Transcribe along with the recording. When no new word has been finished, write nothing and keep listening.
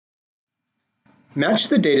Match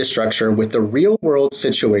the data structure with the real-world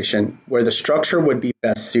situation where the structure would be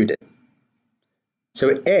best suited.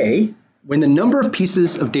 So A, when the number of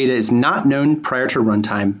pieces of data is not known prior to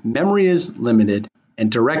runtime, memory is limited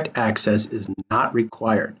and direct access is not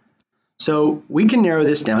required. So we can narrow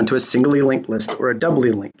this down to a singly linked list or a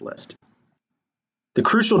doubly linked list. The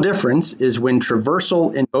crucial difference is when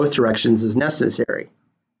traversal in both directions is necessary,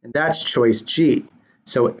 and that's choice G.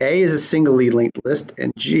 So A is a singly linked list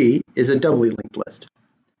and G is a doubly linked list.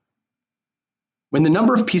 When the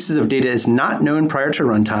number of pieces of data is not known prior to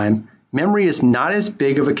runtime, memory is not as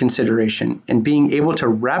big of a consideration, and being able to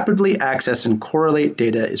rapidly access and correlate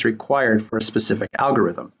data is required for a specific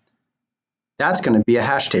algorithm. That's going to be a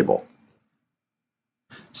hash table.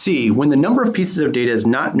 C, when the number of pieces of data is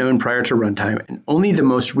not known prior to runtime and only the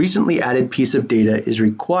most recently added piece of data is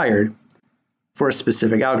required for a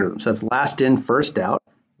specific algorithm. So that's last in, first out.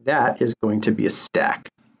 That is going to be a stack.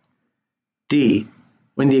 D,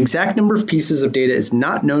 when the exact number of pieces of data is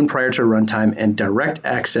not known prior to runtime and direct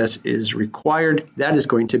access is required, that is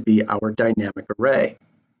going to be our dynamic array.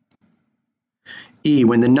 E,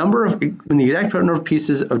 when the exact number of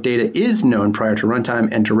pieces of data is known prior to runtime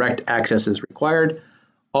and direct access is required,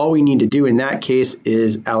 all we need to do in that case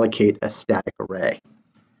is allocate a static array.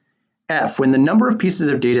 F, when the number of pieces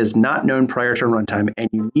of data is not known prior to runtime and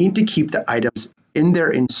you need to keep the items in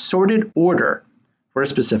their sorted order for a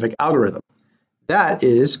specific algorithm. That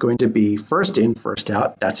is going to be first in, first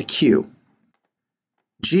out. That's a queue.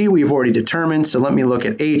 G, we've already determined, so let me look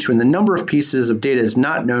at H. When the number of pieces of data is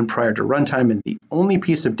not known prior to runtime and the only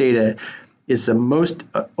piece of data is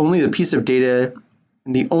only the piece of data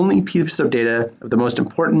of the most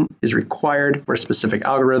important is required for a specific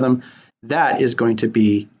algorithm, that is going to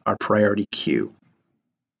be our priority queue.